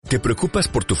¿Te preocupas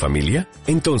por tu familia?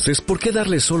 Entonces, ¿por qué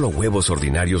darles solo huevos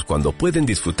ordinarios cuando pueden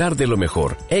disfrutar de lo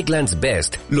mejor? Eggland's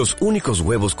Best, los únicos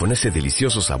huevos con ese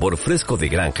delicioso sabor fresco de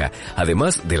granja,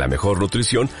 además de la mejor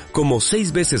nutrición, como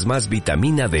 6 veces más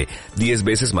vitamina D, 10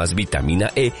 veces más vitamina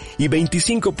E y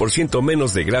 25%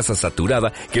 menos de grasa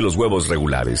saturada que los huevos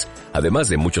regulares, además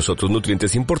de muchos otros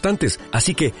nutrientes importantes.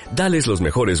 Así que, dales los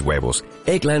mejores huevos.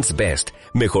 Eggland's Best,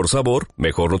 mejor sabor,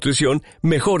 mejor nutrición,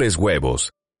 mejores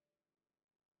huevos.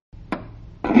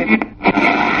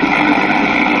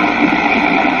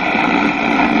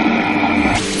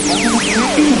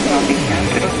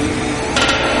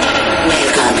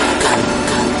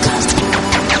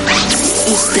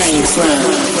 Stay from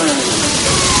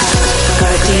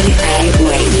Cartoon Ag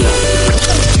Radio.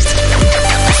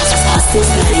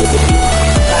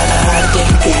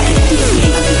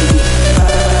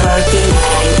 Cartoon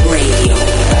Ag Radio.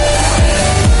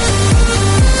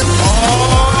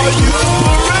 Are you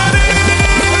ready?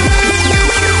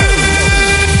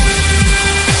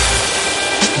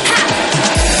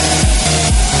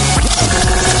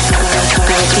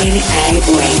 Cartoon Ag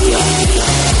Radio.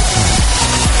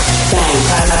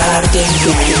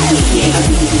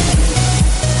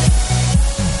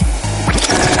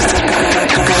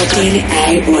 Cartoon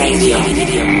Ag Radio.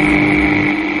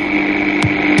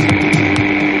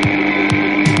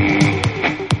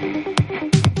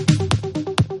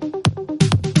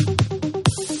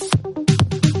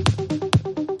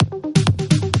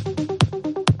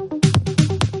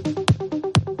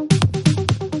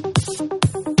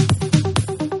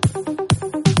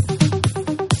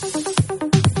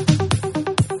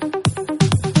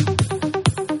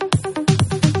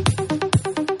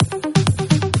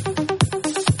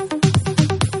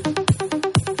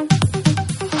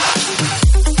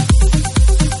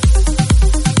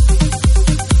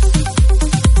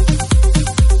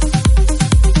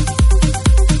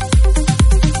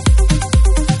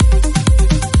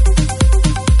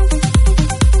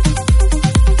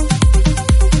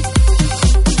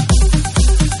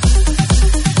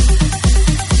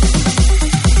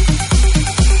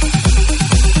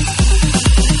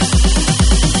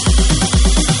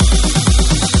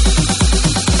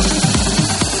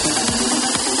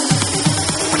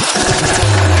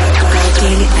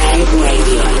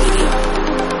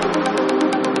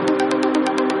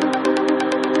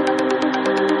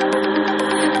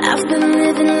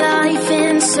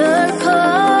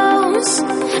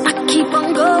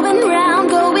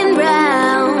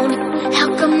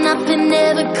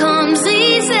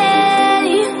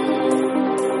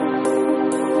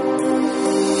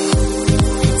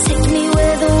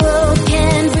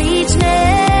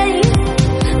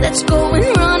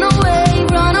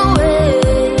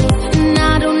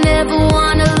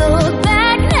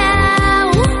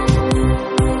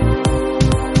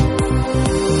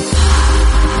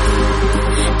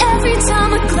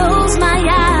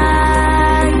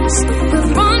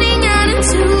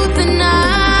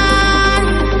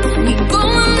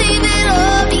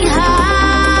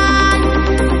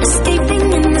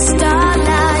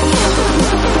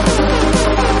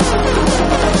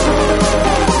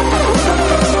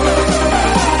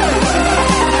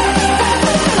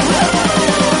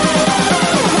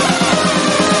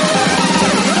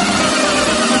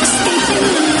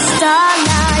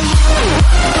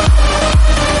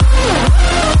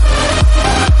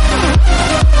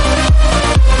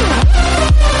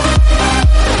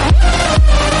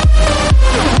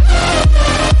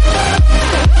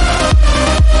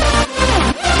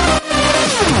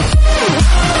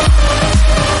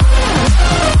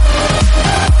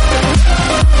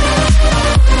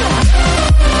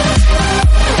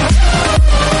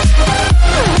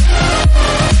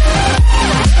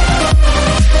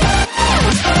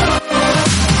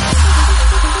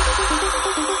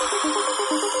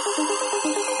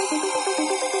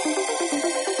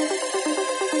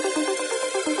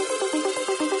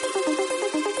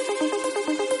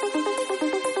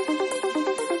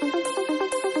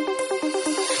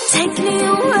 Take me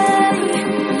away,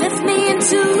 lift me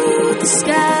into the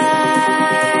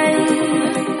sky.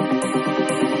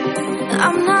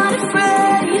 I'm not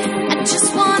afraid, I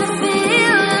just wanna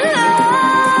feel alive.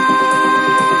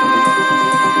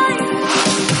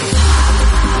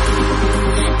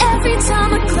 Every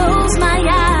time I close my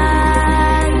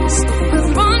eyes, we're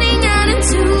running out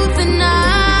into the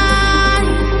night.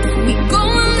 We go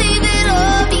and leave it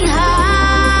all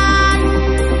behind,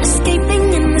 escaping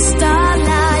in the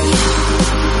starlight.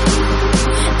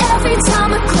 Every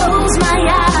time I close my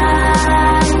eyes.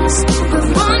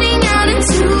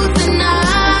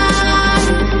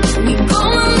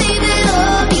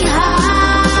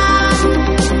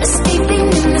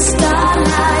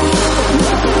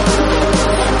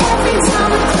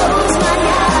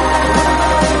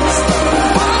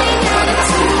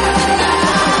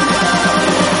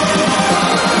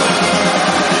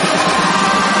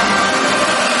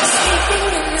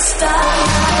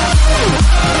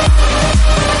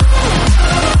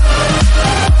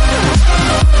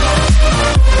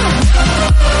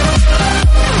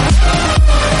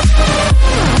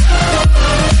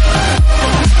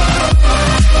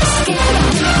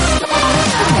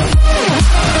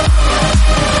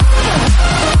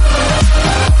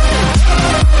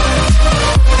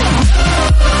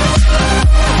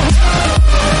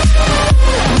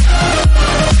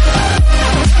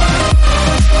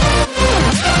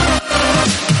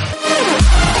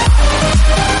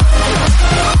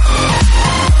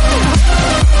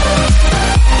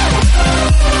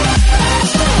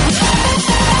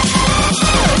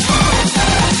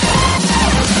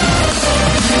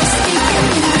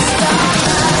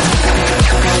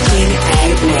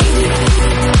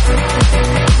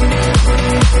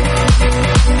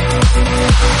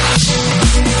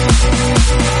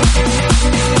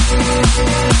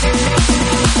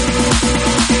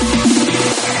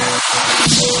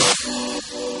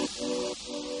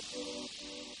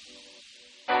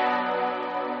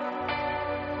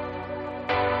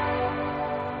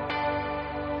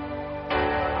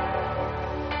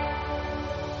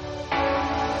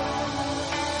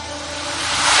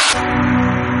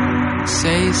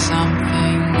 say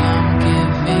something, I'm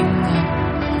giving up.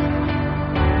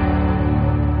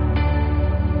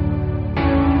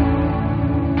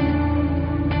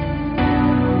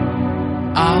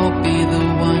 I'll be the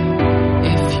one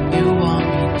if you want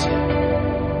me to.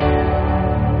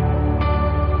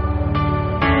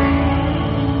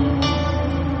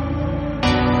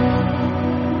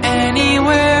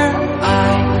 Anywhere I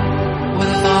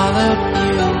would follow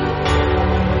you.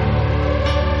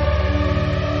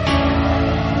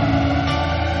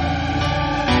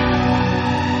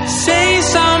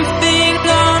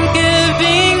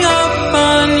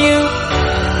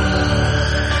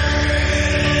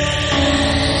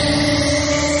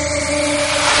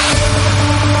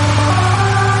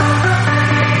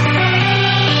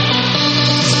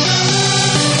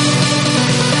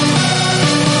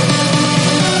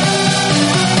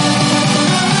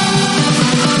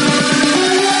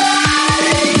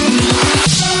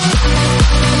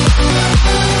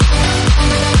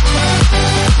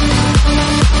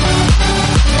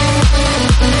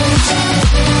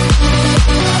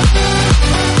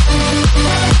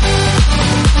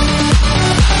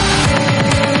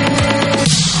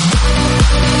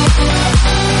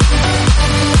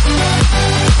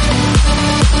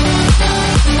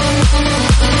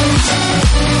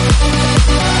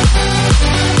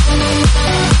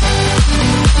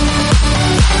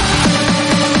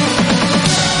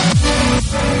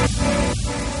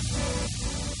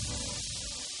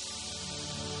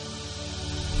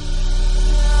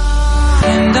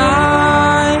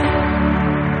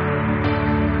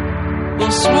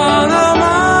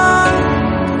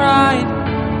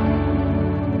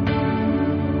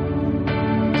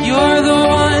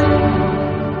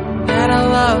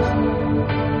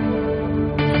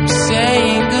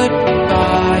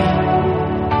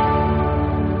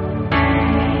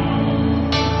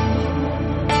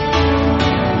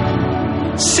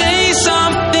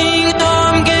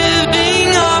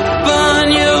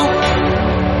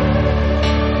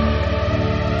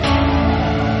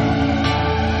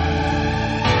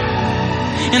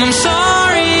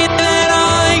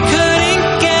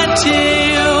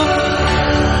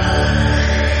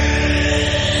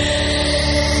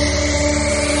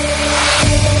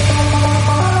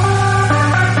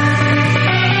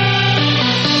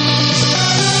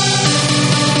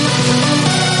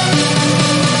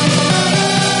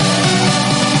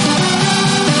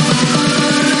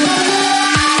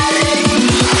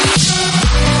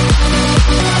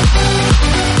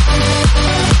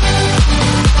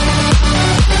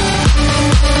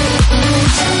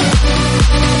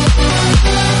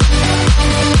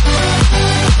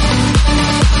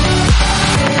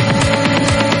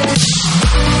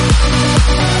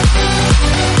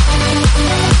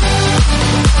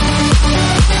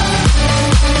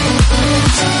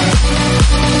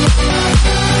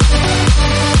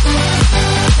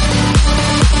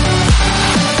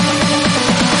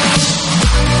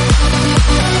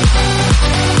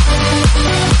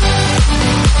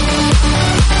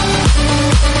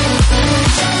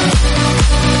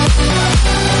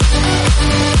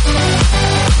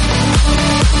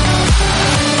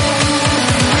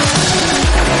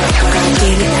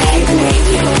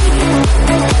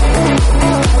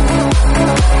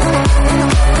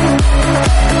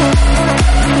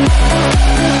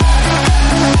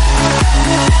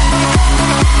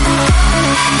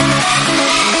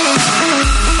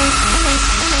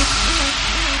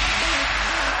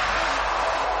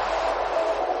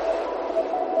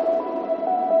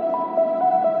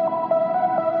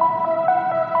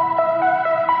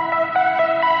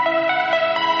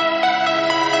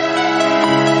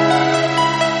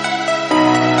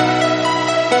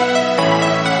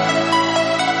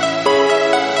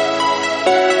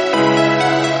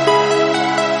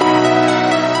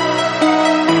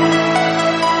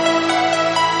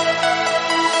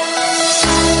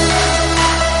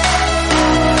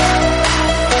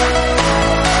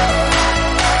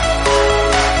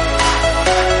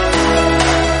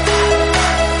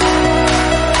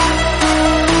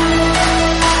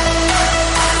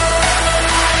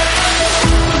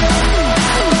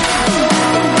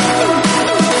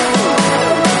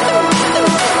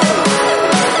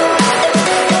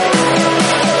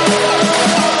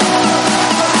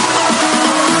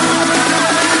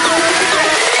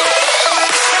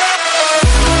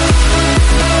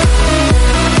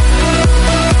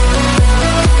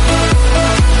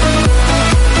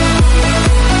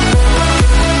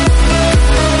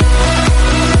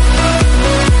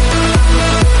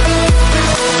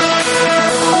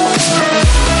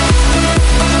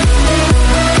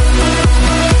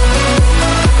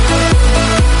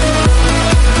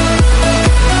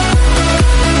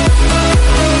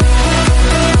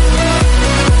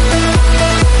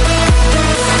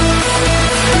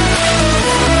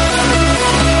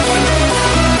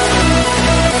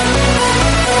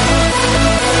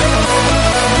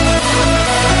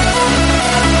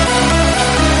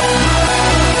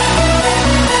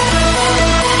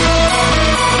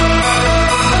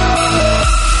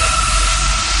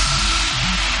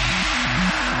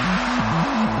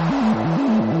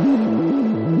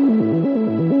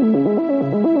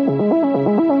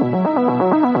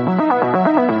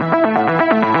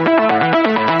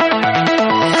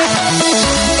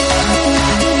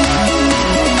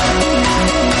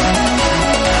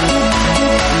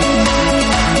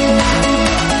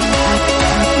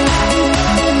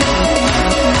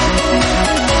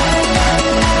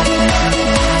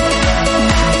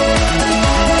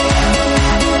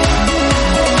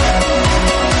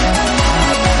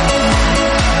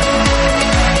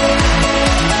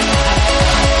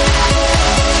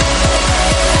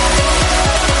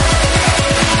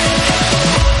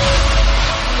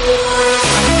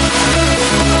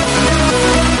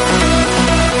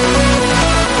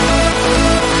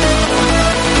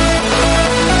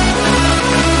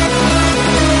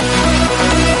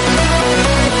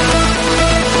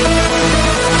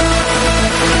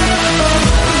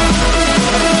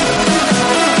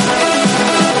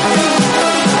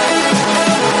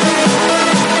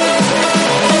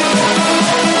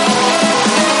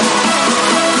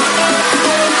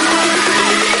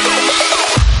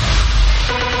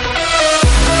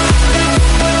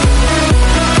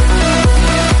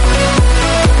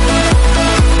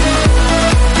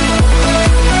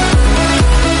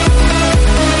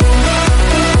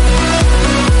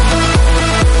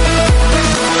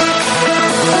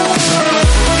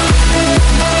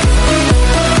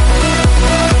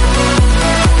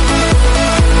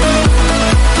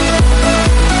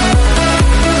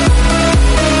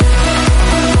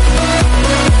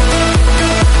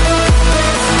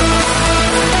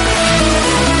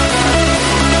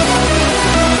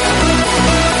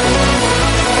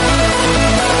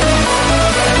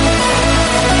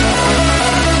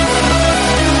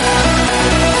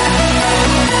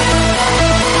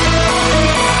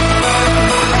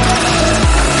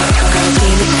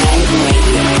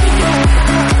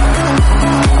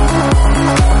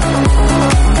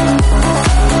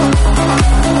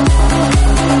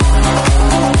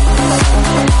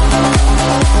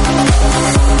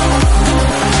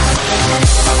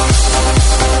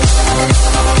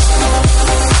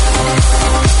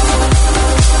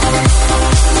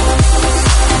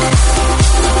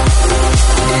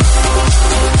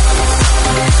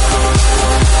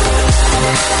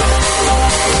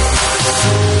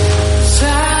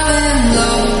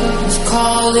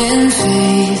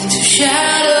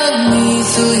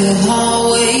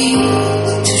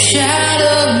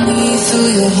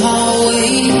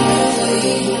 hallway.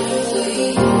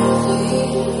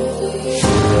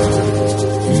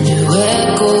 New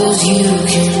echoes you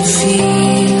can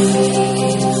feel,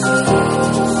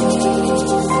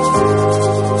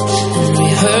 and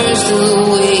rehearse the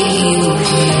way you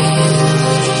hear.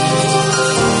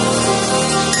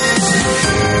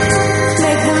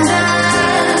 Make them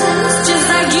dance just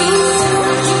like you,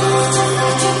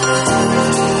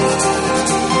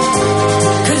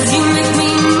 'cause you make me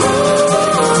move.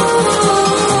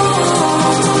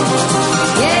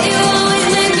 Yeah, you always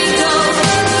make me go.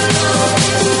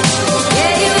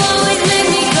 Yeah, you always make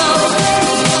me go.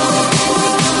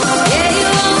 Yeah, you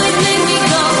always make me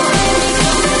go.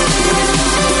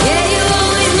 Yeah, you always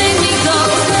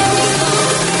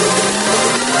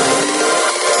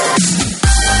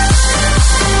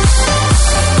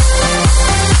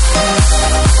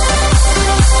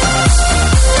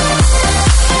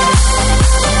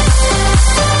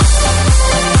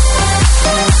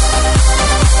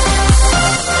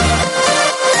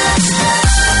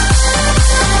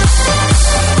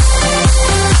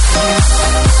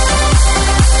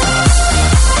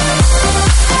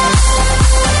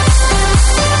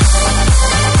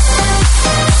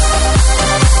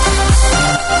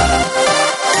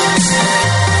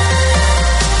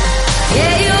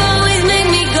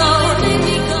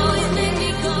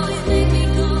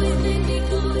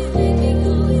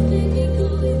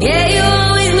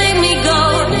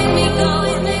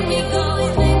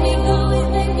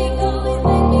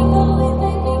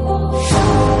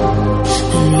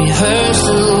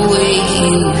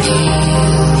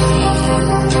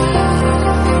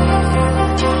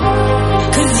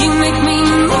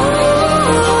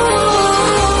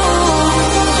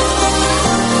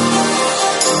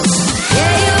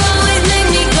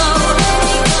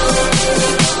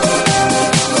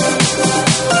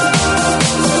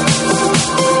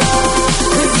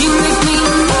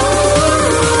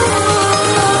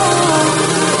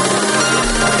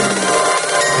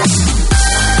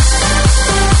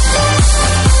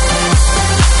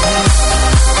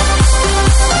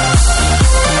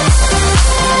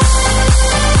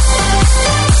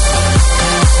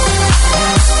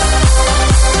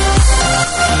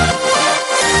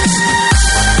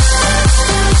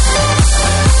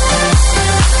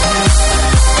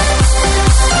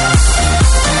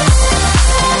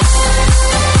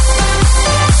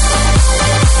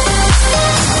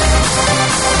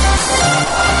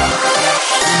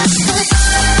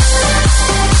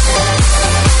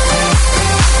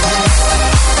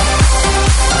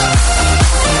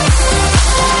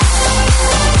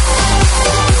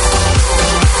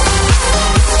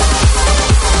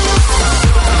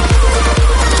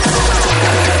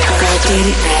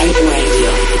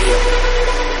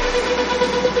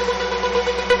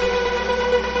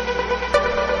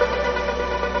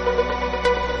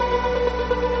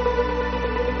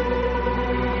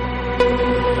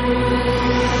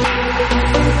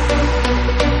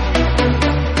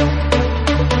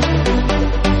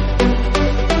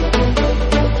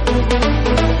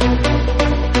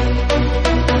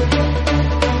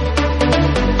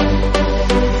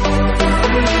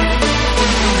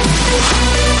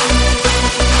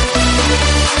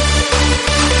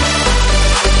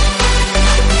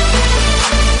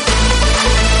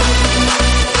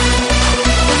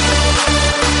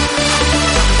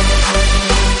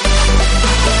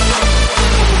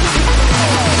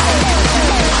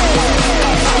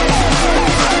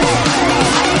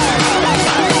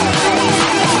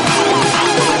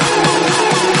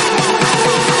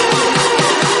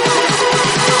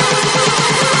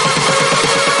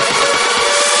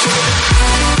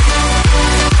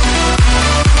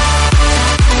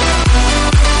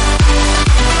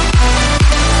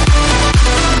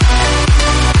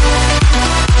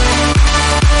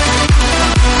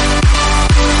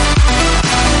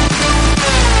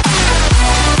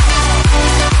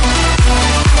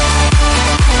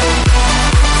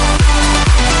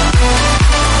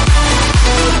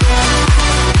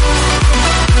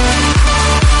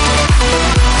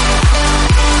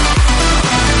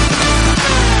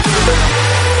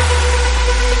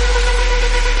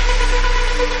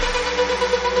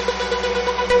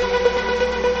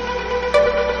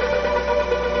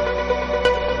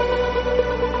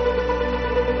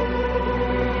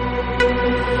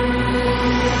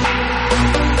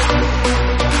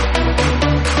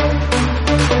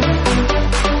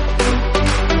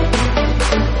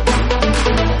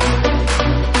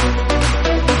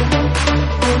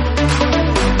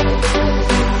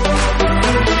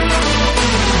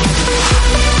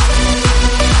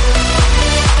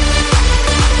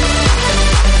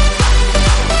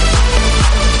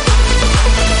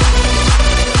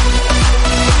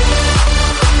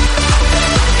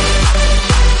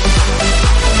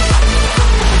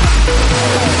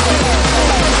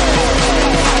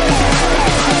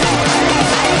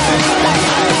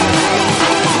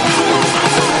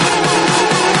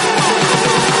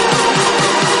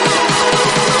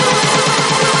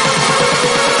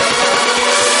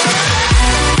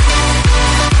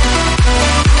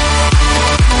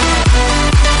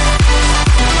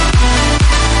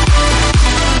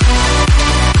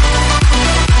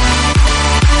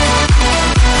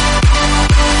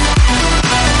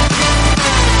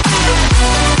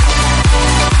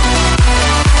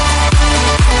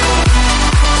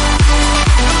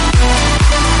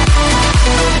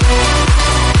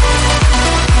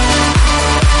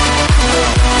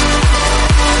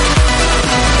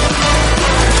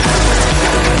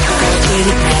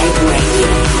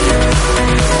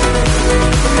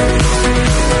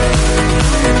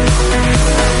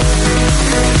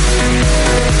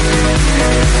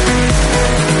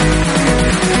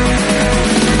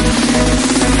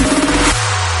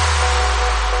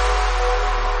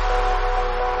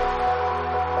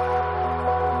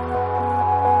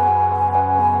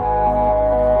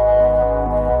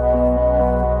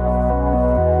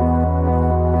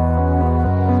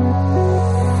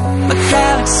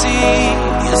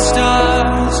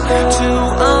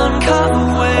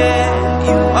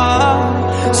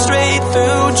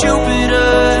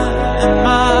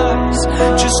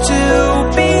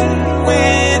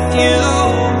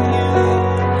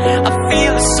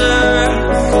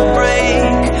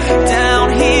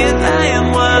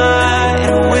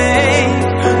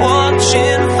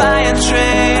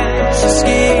trace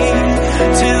escape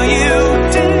till you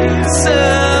disappear.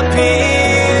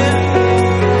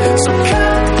 So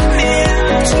come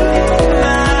into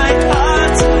my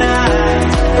heart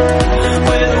tonight,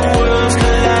 where the world's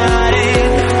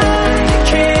colliding. I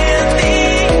can't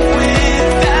leave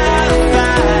without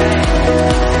fight.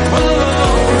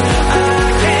 Oh, I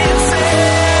can't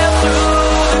sail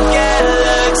through the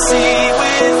galaxy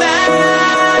without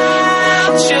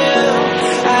you.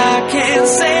 I can't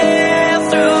sail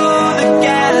through the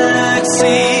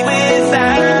galaxy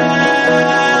without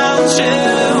you.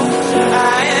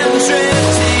 I am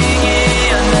drifting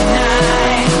in the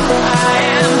night. I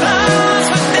am lost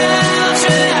without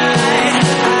your light.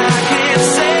 I can't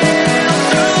sail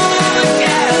through the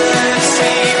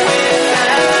galaxy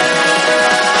without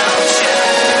you.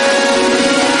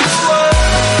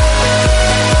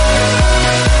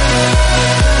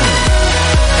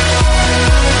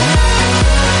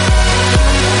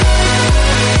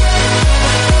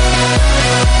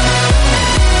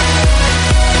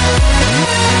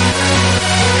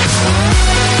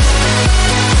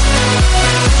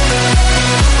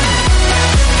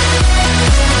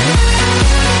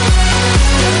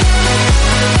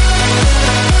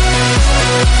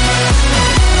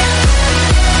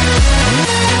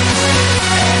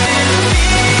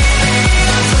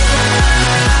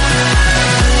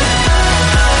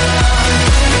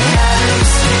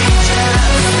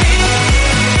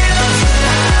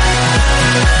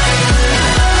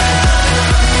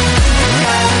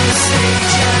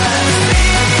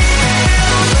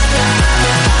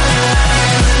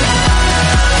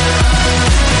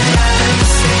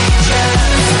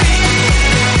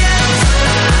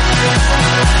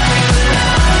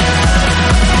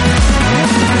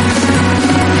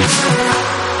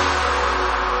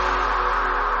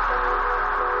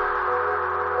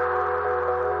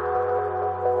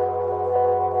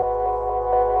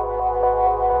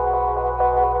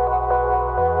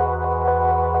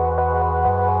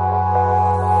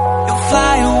 You'll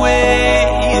fly away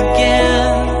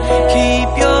again, keep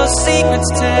your secrets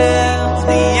till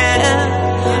the end.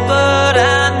 But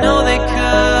I know they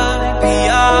could be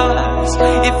ours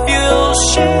if you'll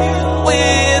share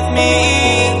with me.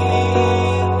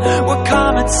 We're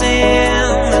comets in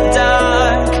the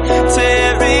dark,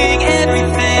 tearing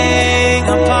everything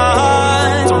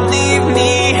apart. Don't leave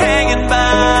me hanging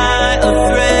by a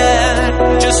thread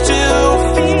just to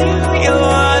feel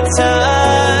your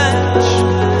touch.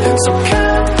 So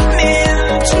come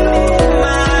into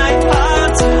my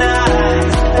heart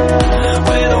tonight,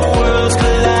 where the world's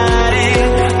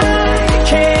colliding. I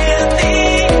can't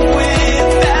leave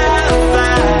without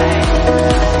fight.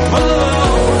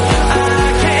 Oh, I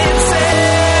can't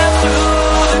sail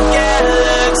through the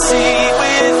galaxy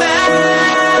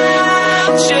without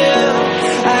you.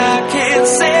 I can't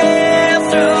sail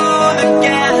through the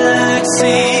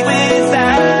galaxy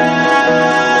without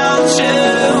you.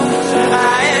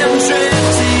 I am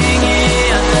drifting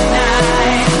in the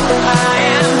night. I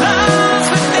am lost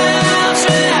without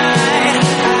your light.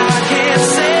 I can't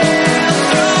sail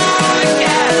through the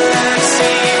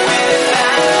galaxy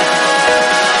without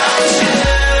you.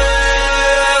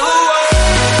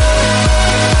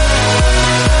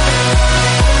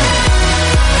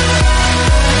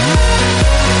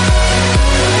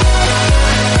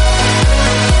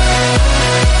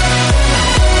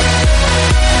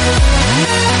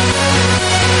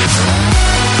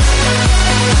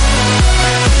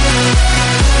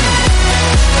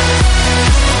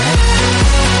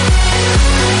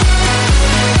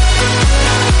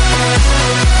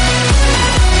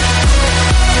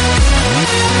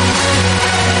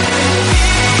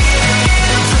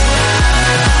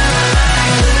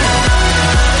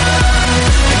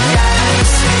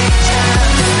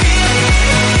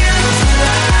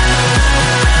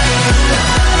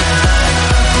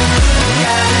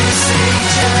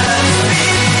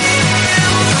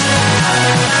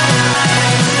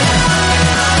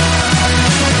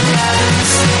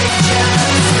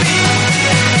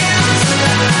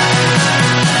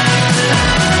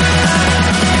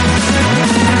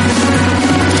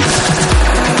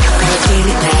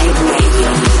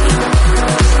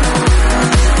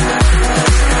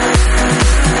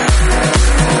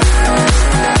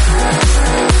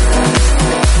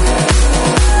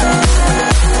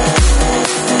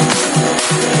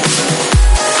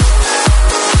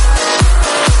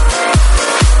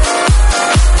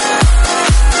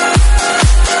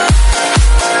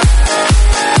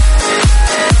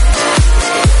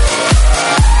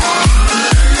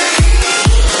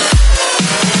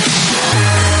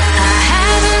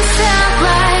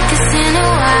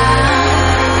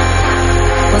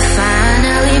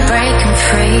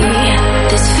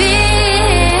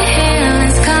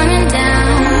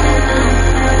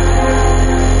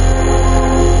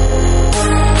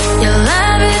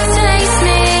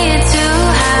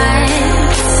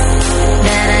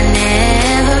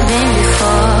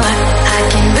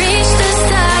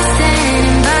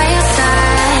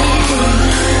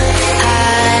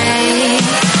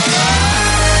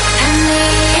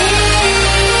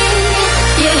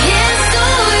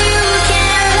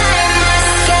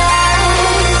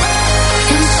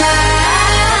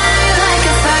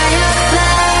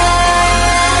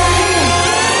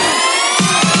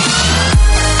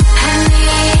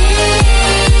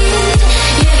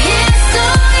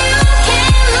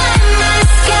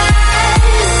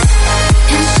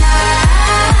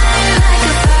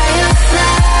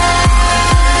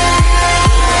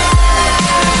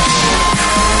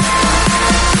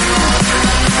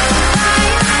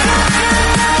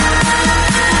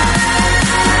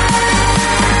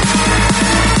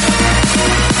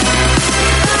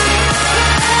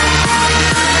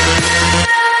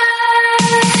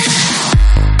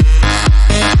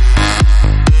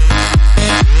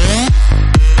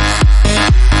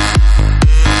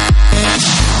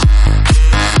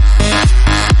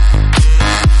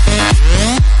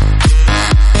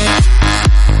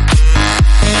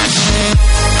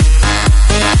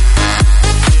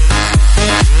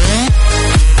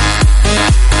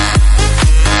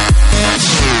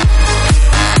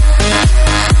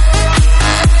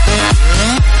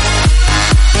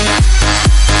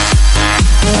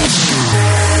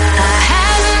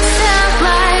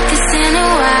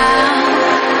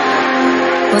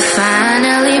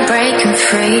 finally breaking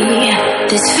free.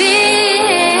 This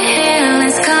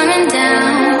feeling's coming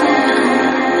down.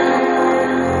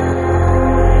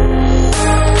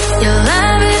 Your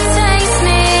love, it takes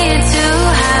me to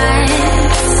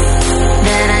heights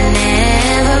that I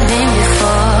never been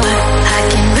before. I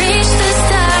can reach the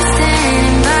stars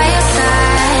standing by your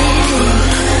side.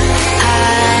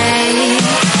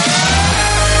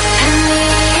 And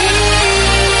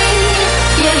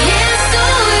you're here so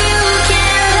you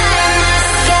can light my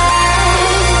sky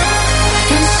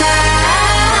inside.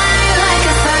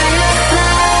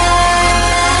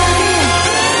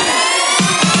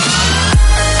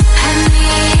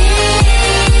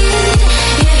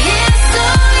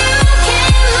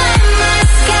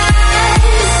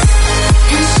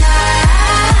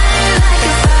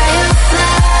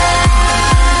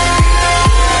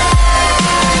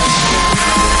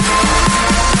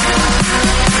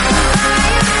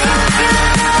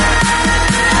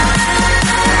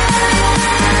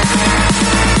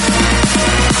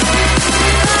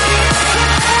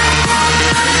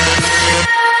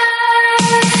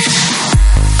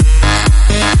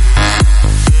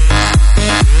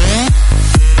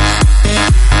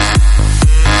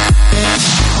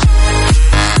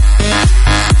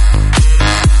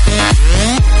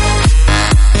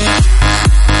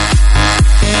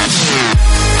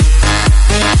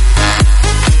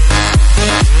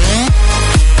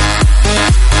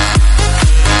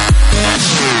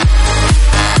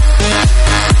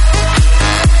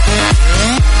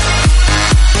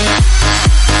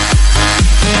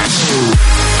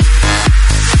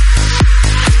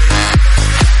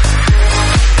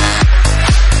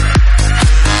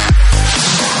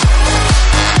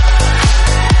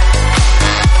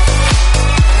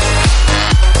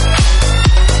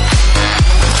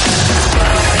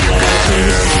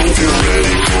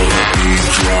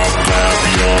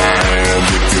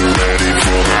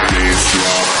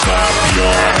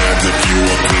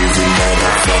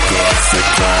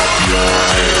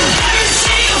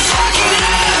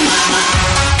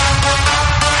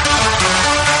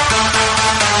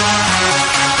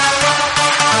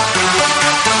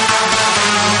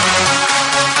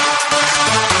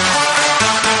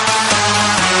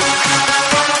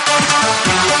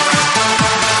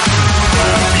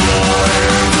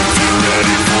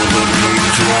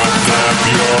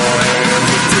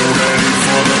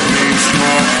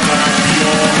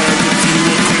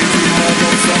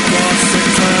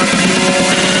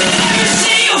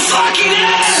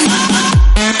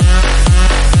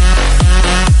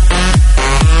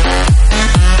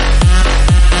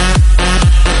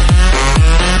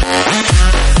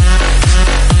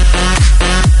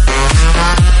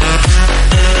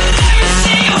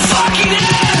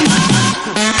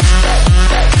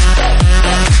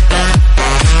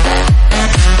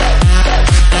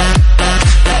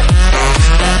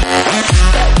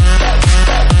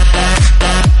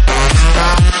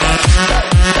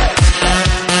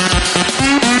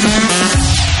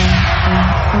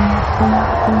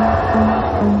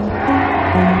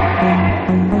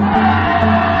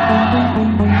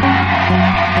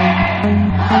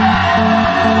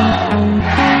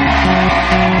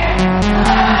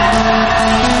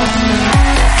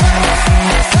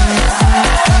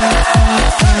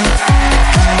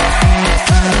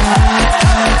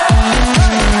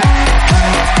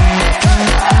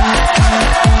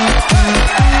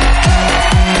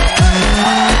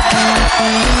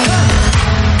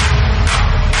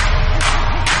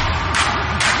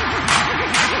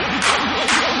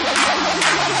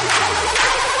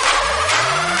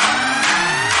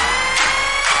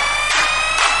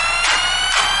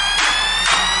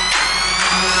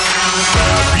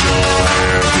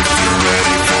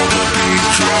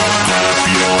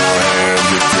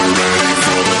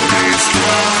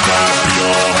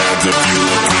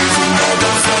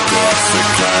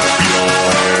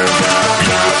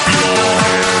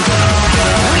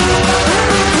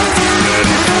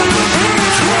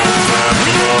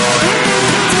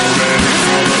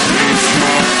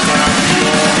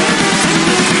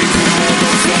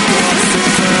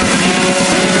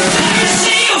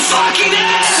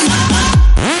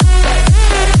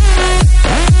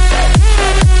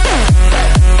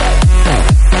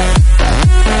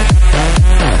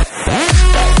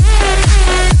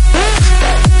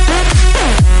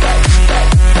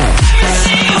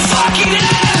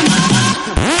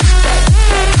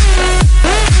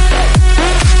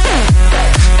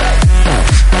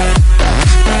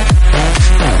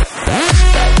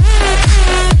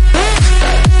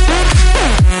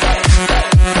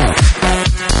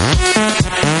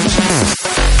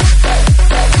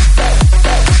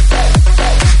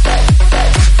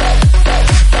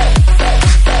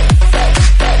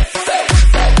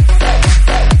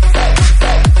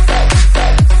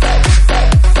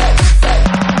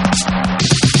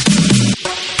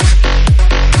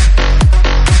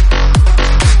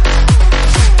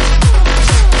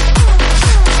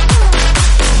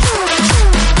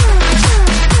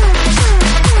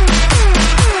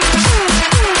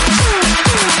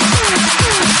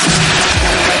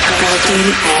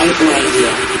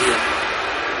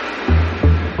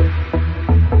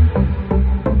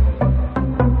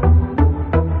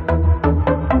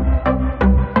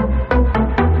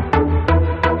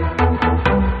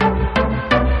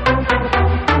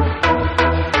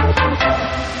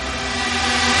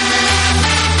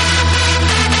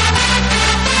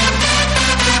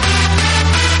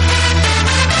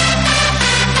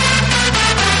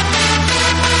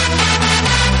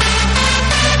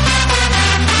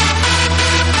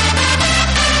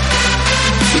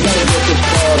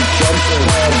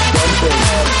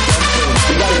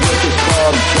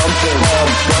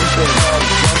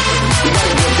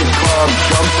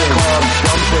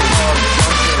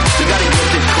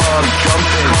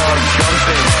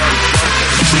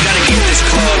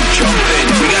 jumping,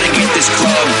 we gotta get this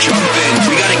club jumping,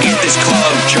 we gotta get this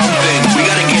club jumping, we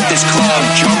gotta get this club jumping, we gotta get this club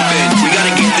jumping, we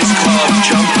gotta get this club jumping, we gotta get this club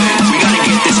jumping, we gotta get this club jumping, we gotta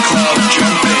get this club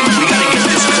jumping, we gotta get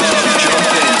this club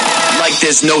jumping, like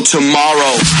there's no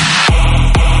tomorrow.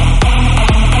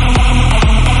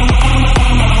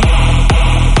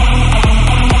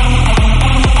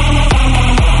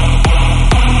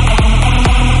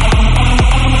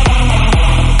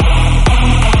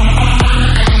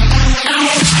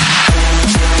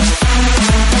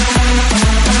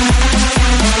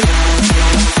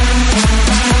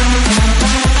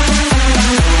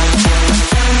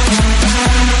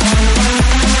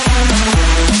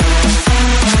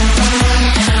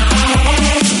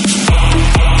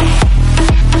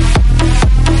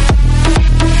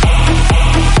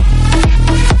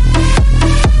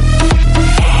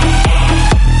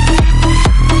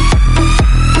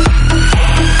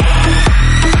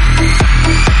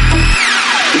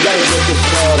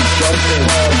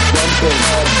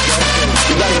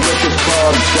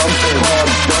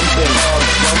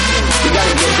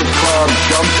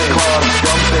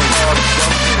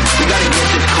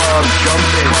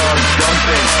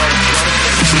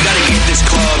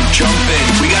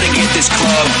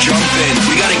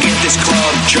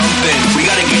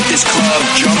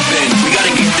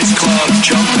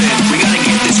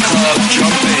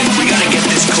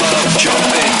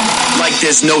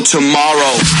 There's no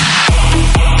tomorrow.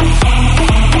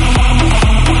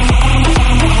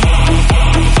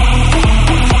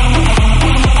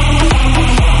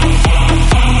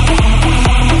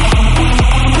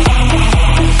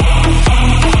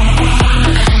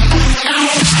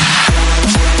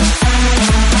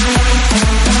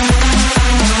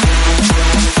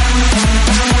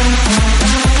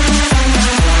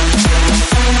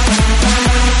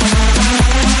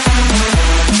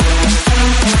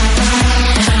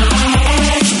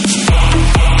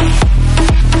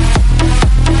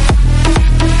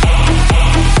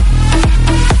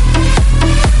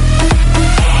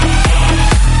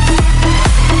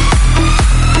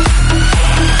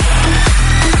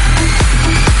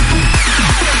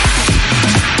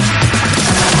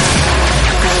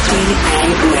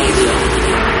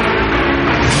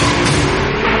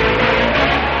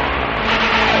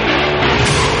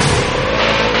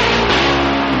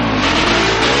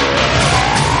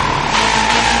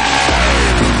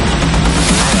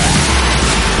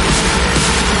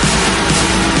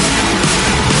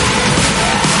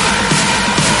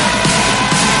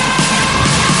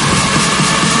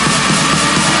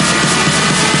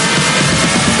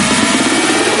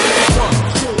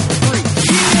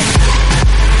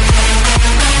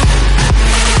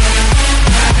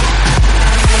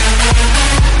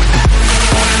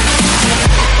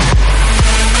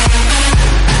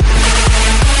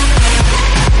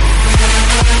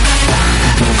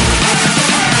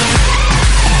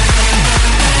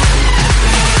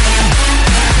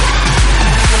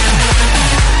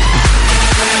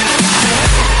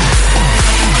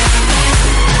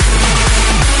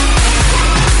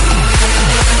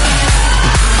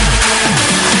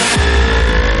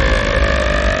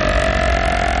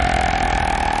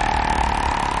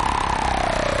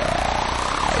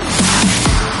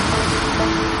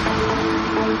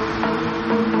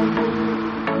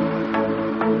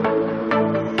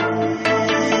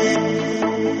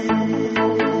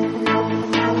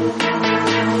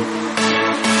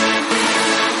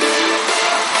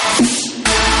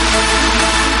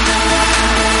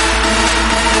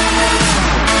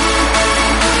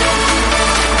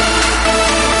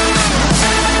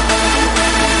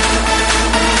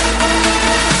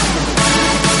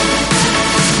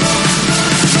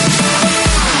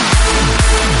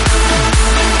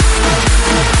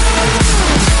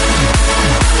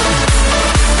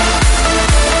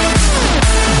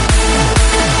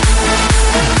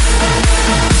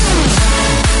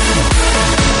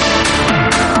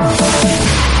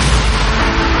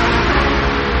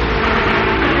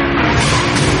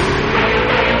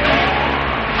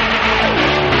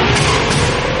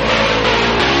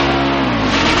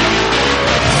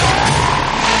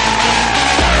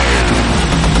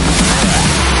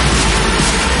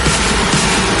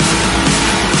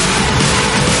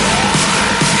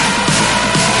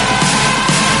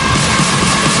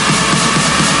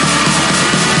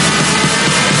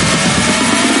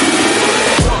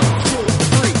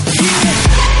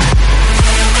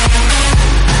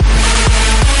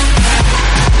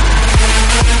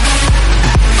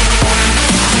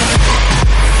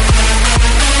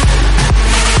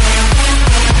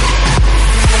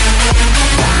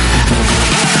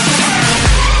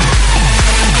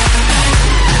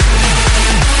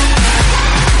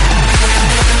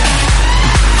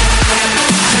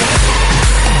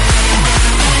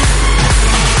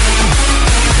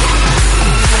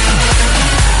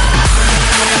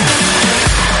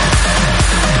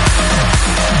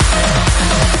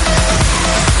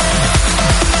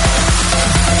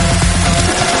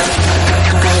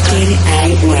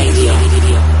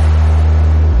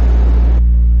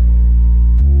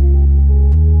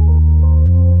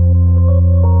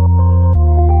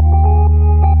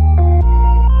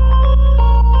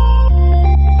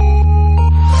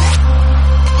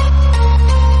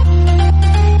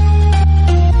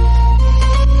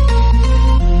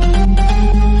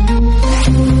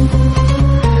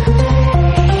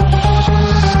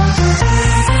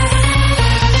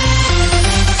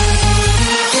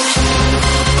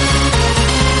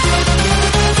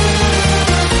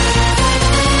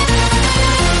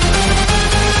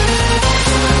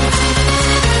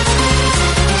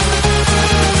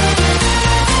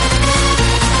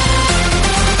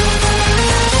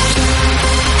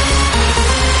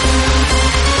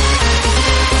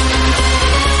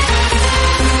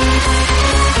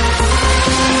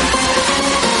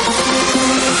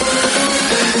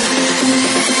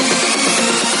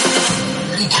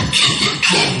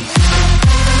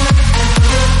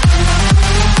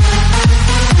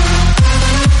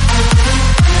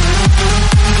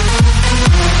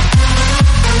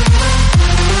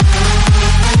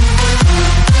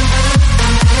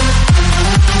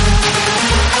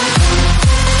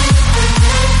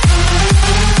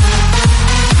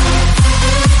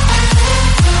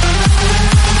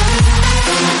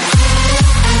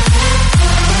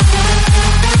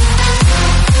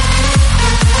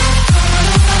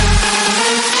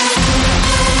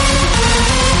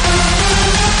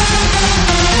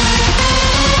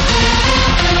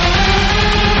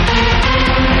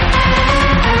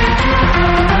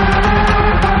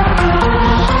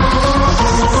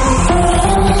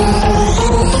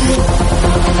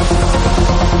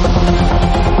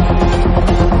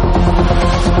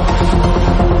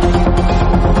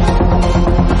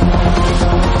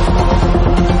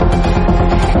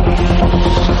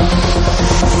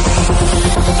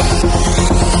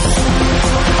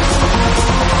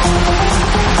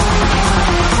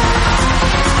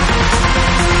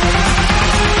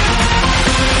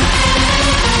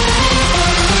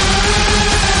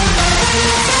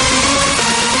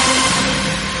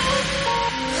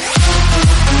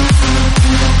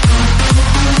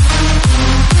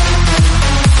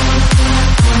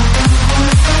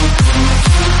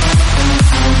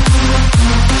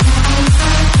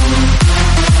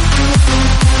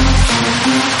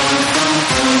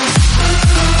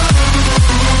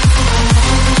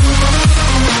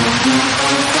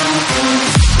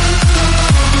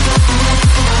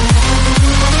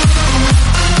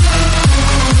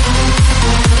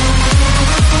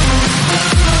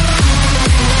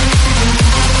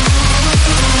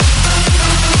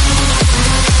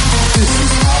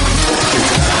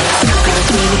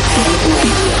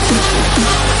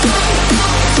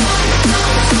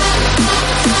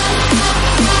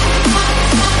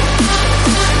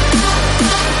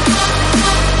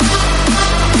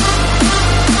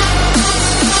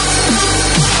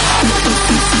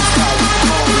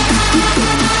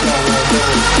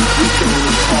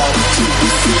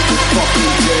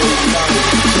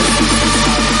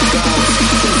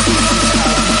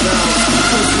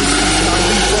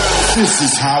 This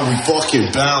is how we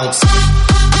fucking bounce.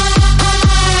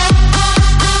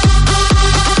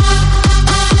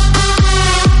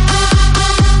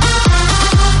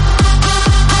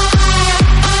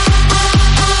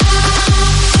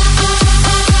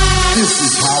 This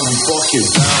is how we fucking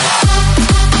bounce.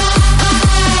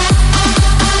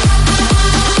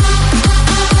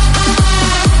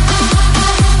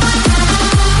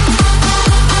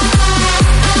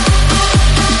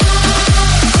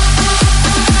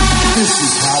 This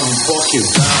is how we fucking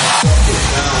bounce. Suck it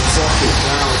down, suck it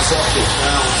down, suck it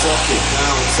down, suck it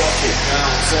down, suck it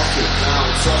down, suck it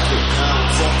down, suck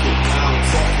it down,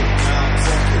 suck it down,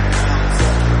 suck it down,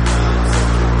 suck it down,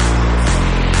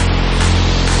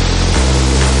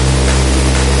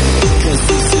 because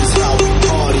this is how we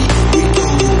party. We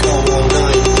gonna go all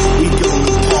night. We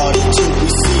gonna party till we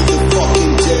see the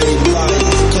fucking daylight.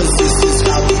 Cause this is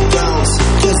how we bounce.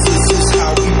 Cause this is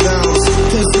how we bounce.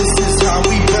 Cause this is how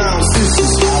we bounce. This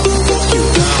is how we fucking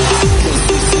bounce. Cause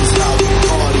this is how we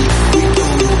party. We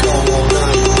gonna go all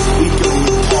night. We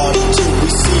gonna party till we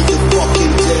see the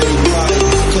fucking daylight.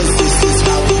 Cause this is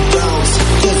how we bounce.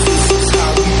 Cause this is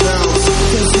how we bounce.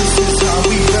 Cause this is how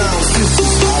we bounce. This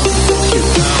is how we fucking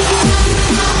bounce.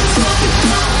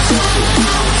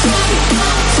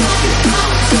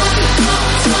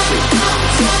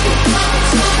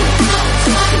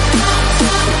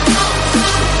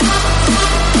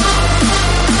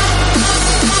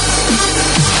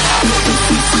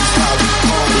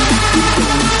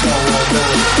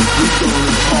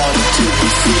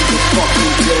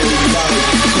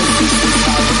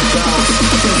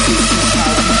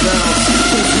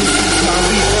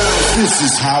 This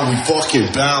is how we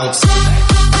fucking bounce.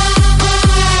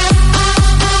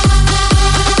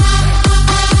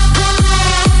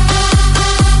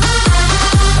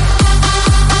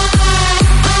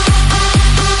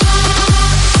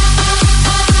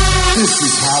 This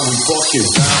is how we fucking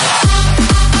bounce.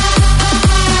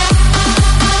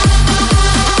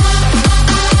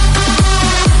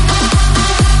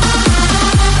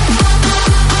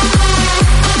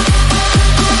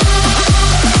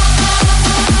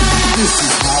 This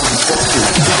is how we fucking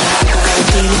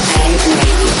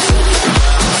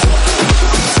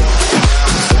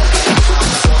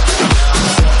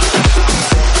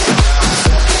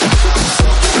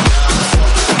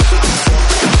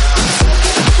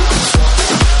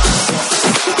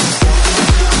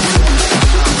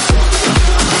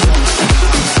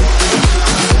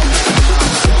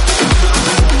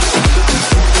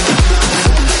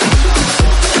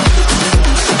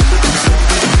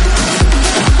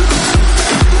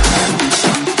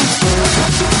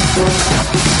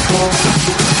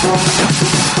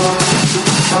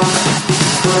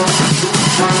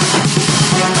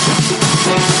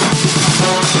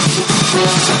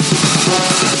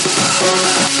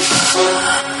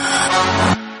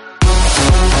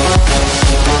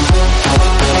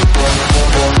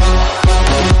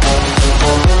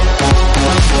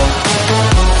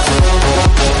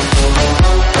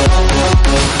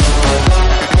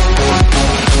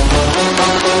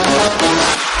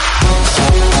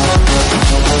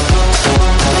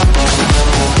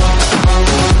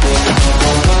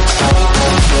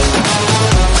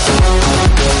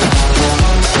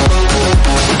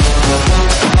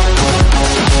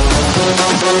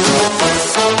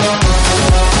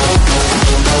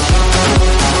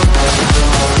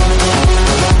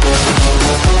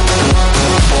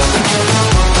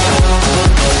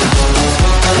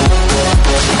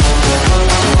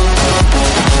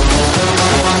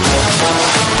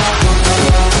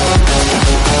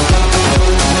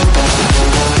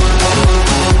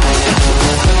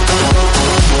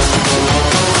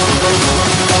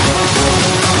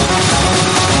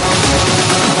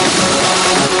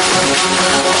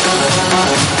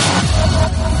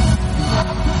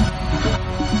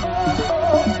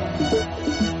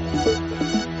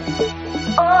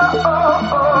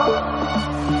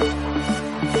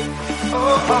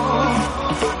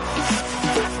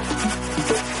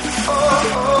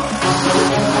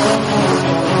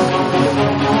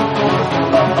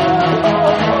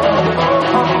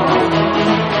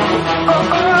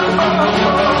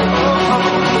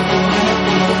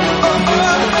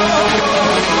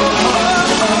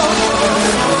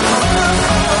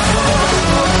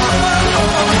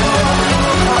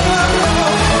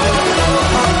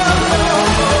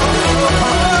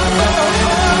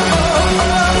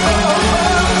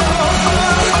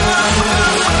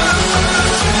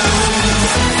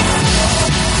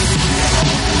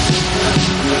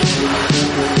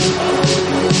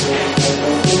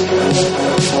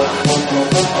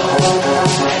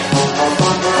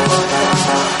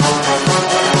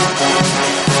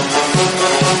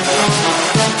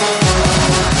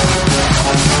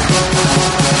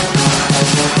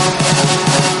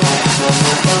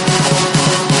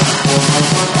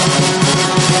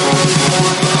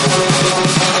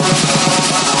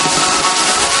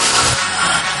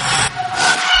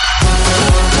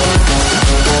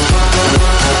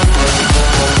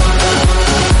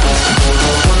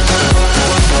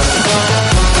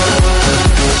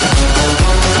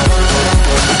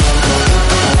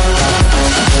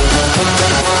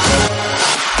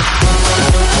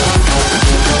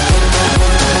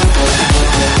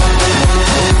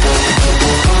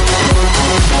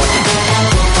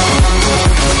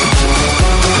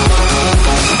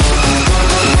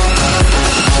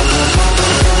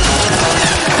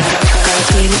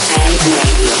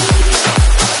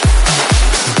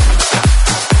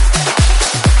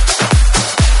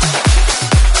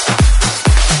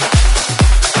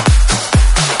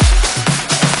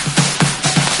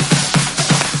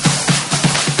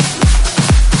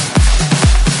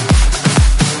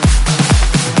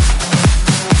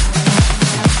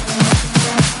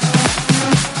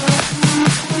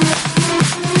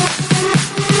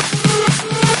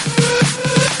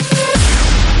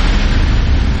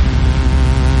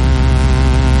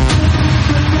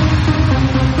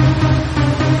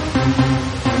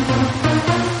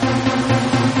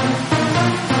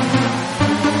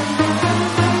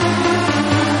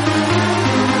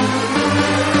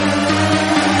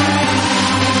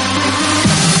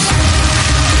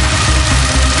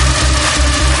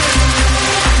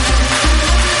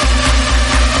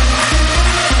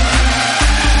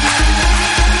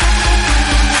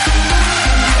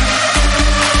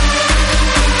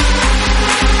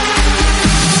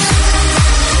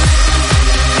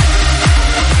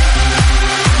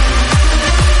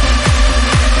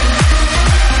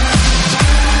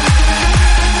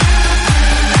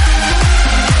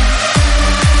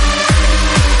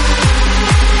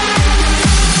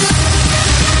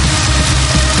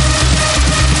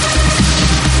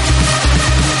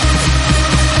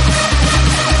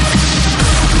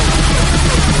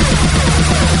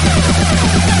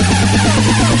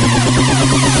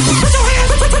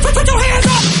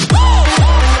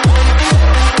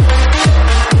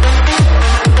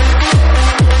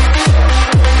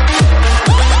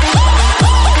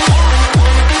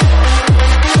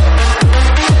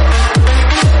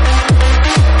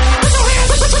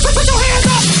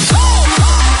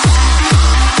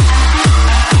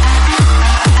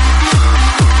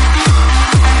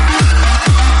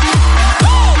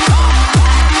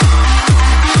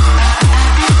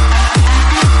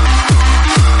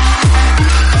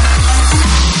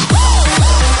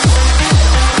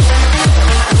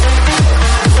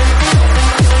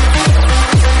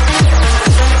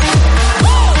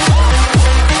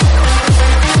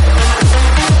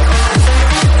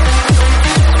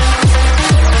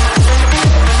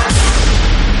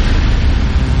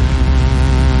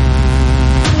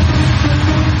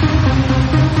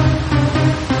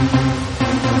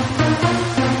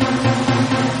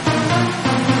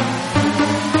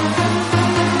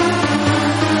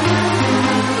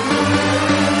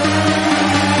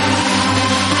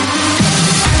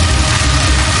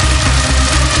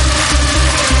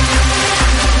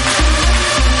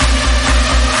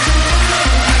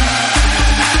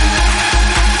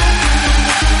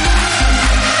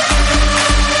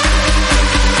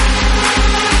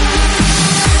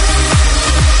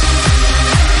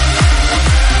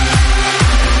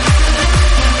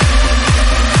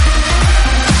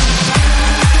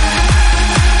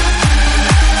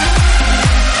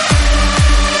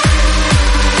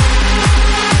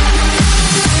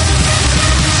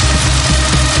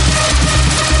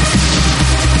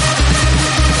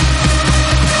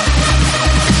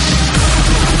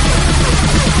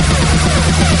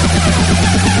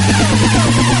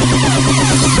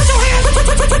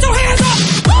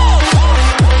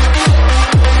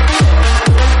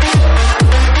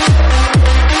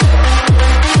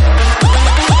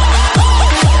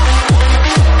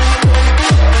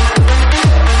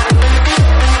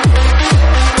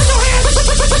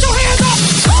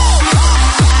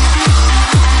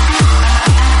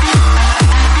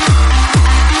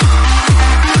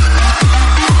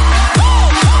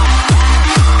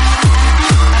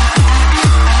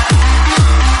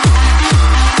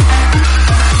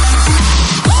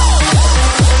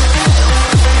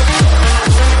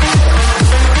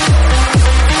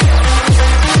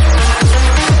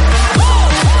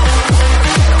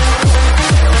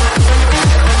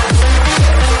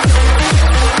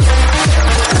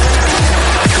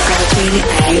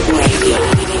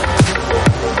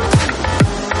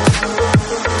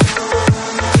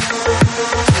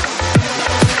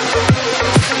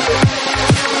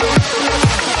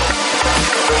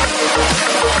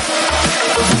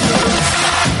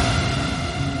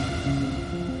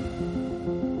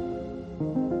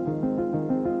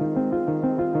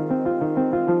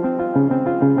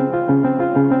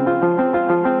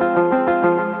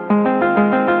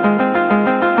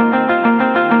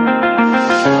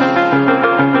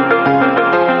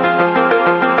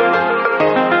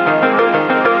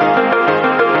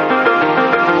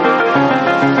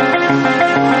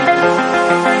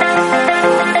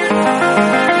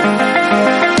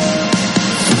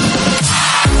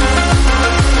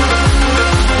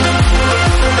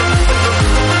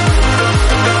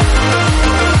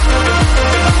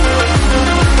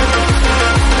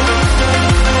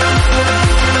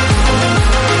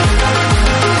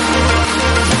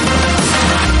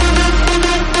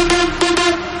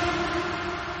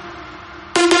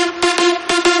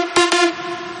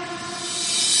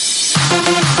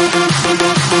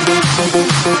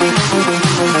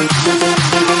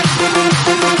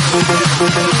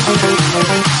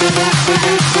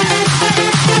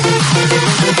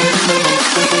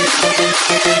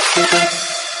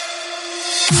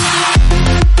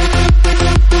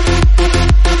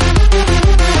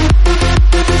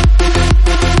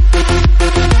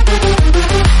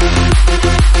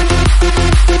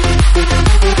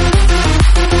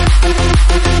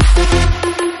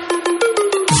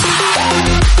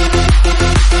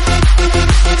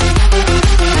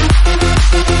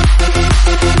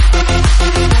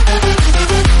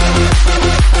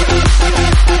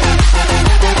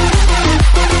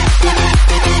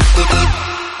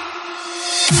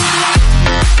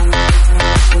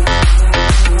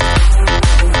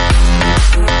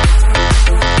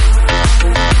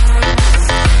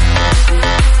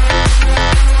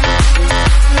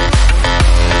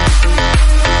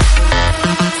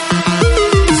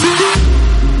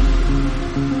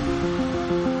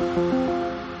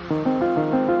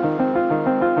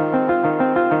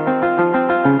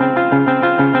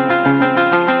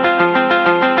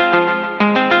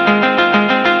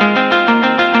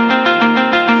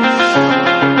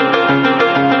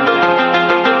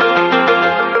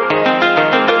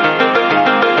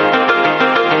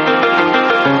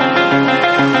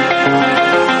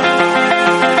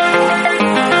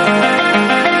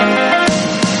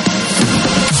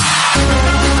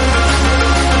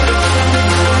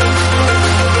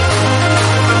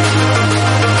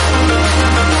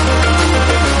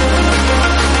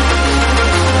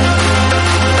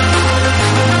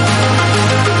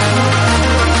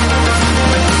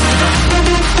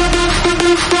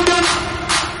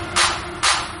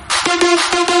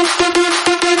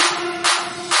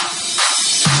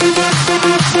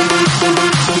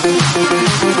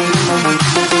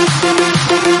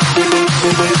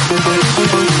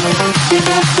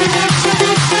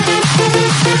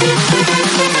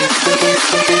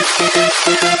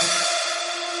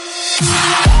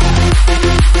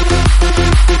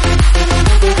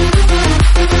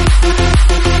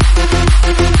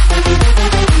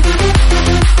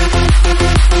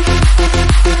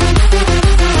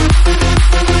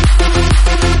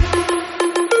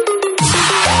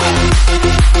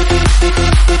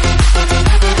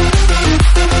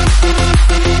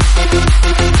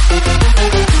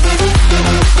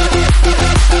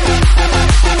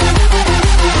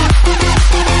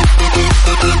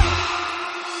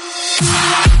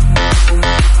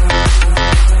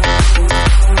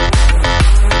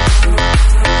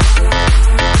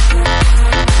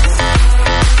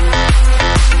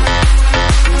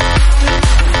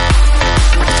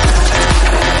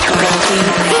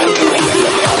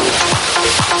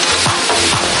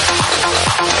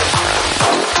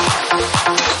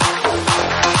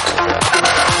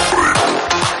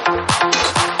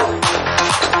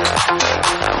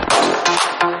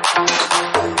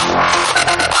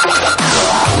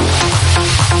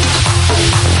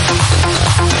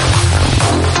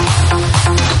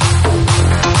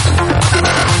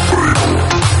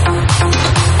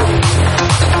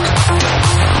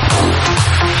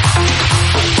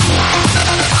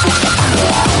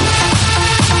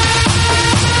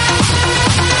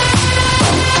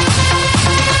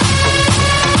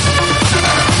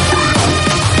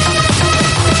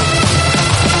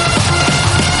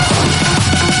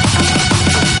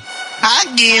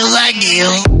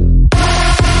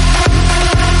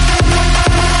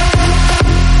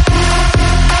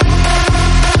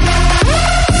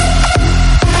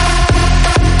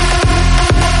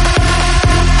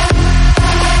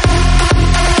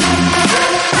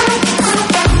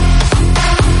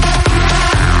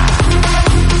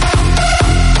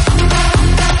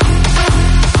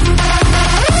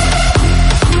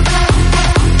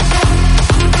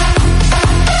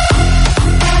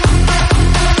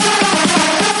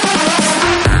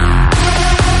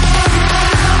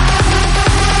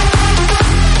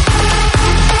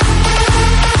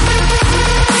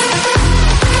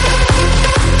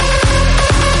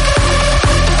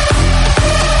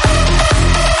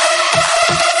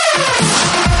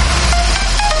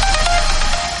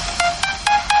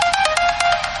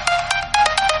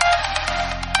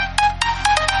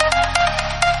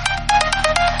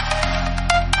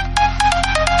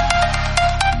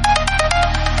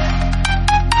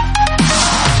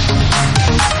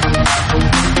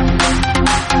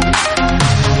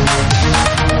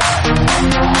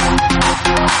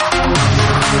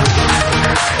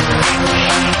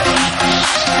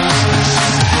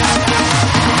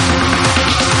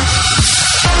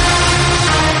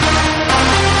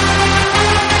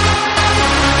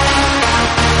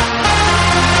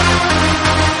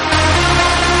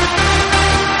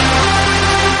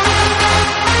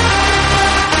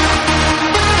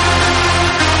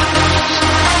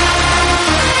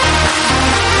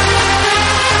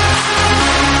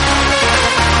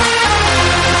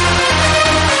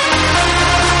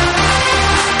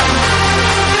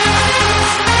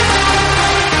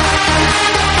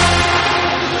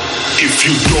If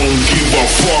you don't give a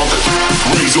fuck,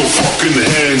 raise your fucking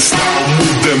hands. Now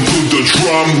move them to the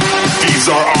drum. These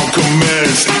are our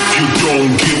commands. If you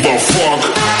don't give a fuck,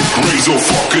 raise your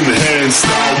fucking hands.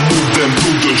 Now move them to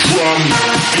the drum.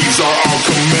 These are our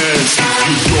commands. If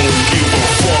you don't give a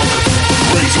fuck,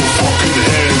 raise your fucking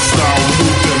hands. Now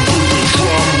move them to the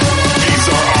drum. These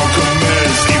are our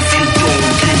commands. If you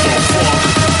don't give a fuck,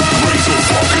 raise your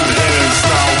fucking hands.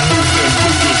 Now move them to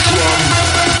the drum.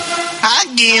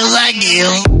 I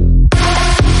do.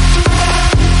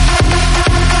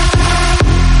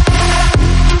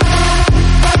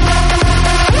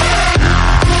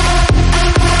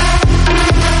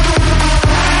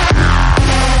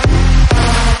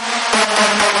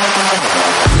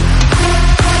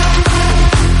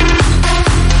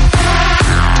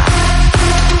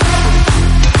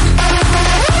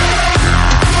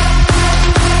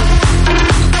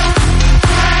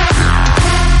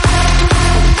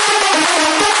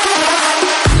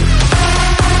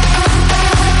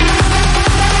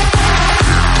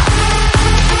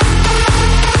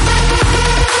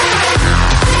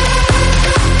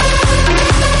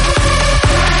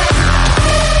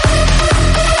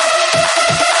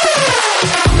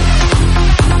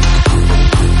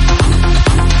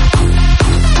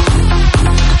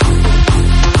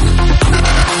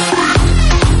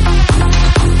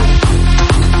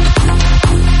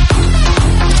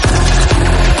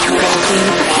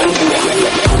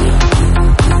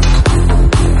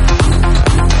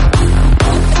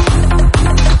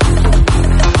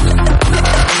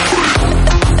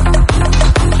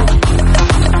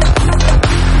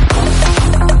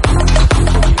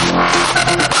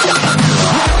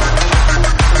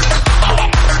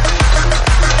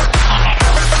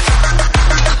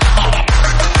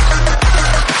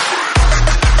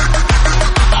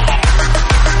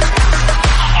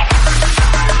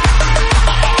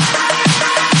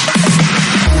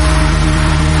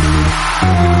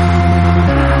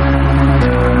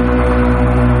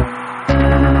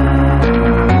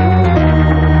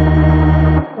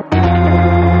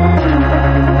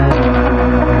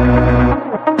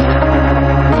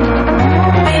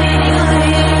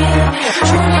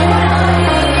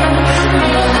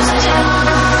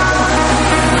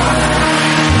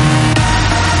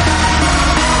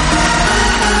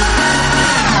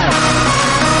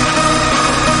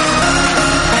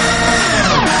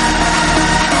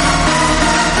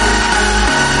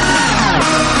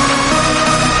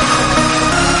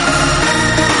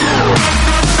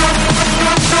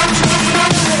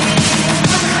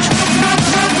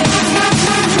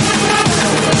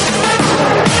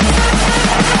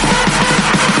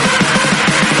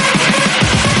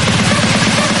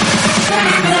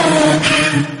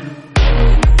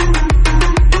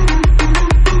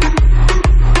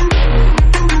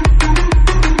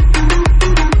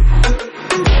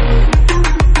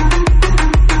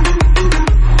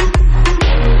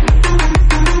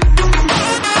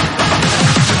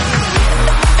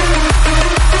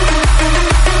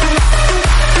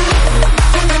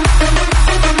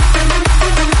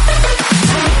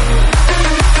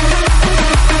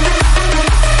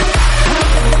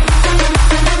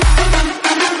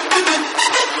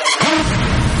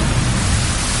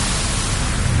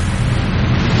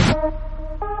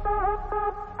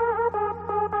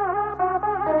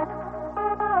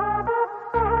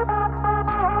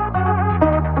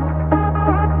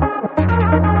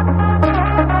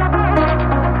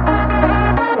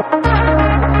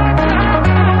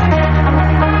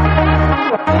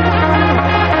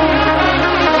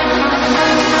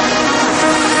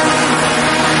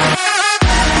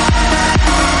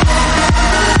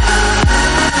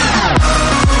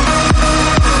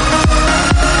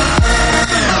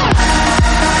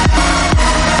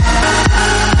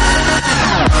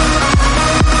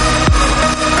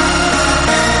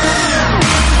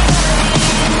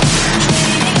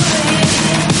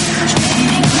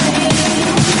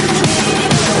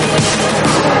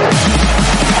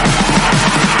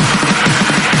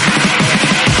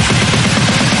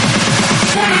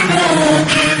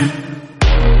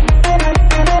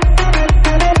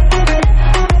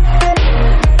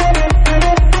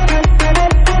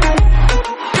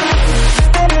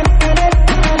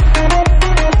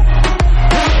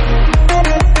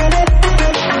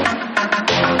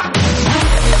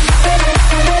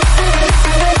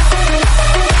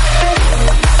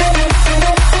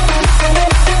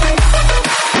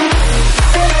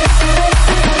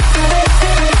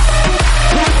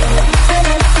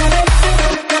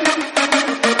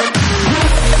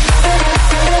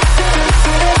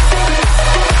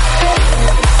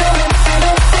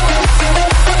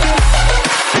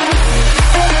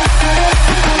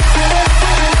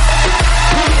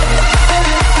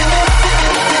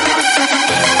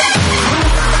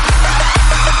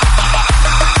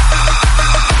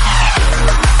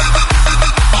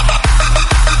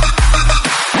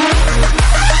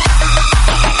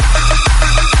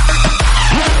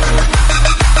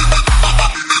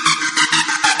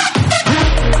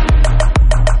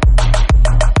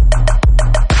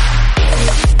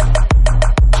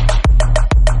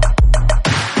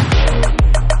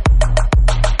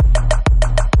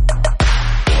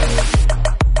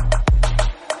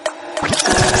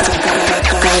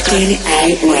 Talking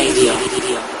Egg Radio.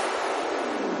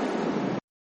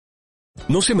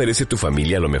 ¿No se merece tu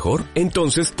familia lo mejor?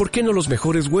 Entonces, ¿por qué no los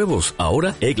mejores huevos?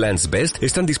 Ahora, Eggland's Best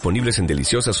están disponibles en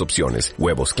deliciosas opciones.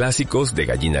 Huevos clásicos, de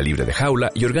gallina libre de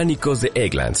jaula y orgánicos de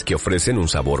Eggland's, que ofrecen un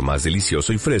sabor más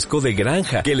delicioso y fresco de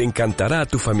granja, que le encantará a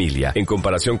tu familia. En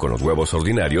comparación con los huevos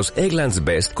ordinarios, Eggland's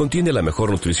Best contiene la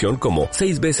mejor nutrición como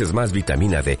 6 veces más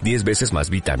vitamina D, 10 veces más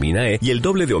vitamina E y el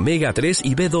doble de omega 3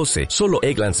 y B12. Solo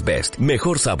Eggland's Best.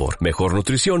 Mejor sabor, mejor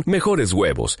nutrición, mejores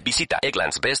huevos. Visita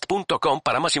egglandsbest.com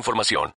para más información.